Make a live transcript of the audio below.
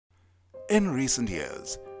In recent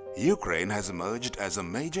years, Ukraine has emerged as a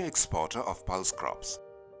major exporter of pulse crops.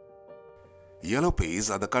 Yellow peas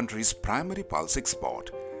are the country's primary pulse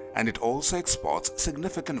export, and it also exports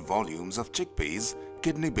significant volumes of chickpeas,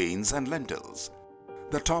 kidney beans and lentils.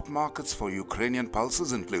 The top markets for Ukrainian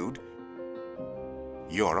pulses include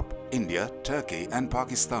Europe, India, Turkey and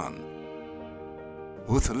Pakistan,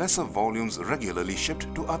 with lesser volumes regularly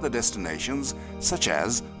shipped to other destinations such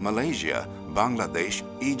as Malaysia, Bangladesh,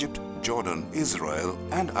 Egypt, Jordan, Israel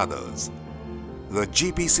and others. The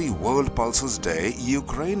GPC World Pulses Day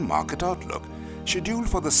Ukraine Market Outlook, scheduled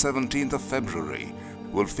for the 17th of February,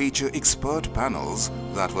 will feature expert panels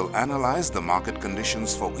that will analyze the market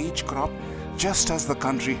conditions for each crop just as the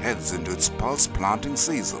country heads into its pulse planting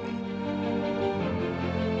season.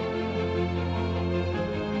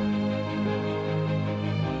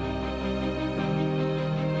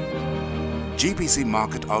 GPC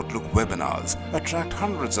Market Outlook webinars attract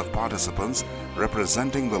hundreds of participants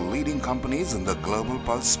representing the leading companies in the global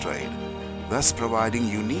pulse trade, thus providing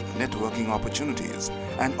unique networking opportunities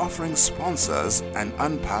and offering sponsors an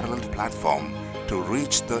unparalleled platform to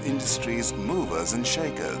reach the industry's movers and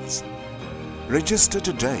shakers. Register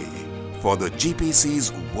today for the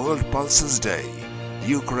GPC's World Pulses Day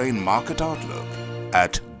Ukraine Market Outlook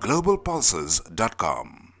at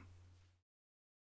globalpulses.com.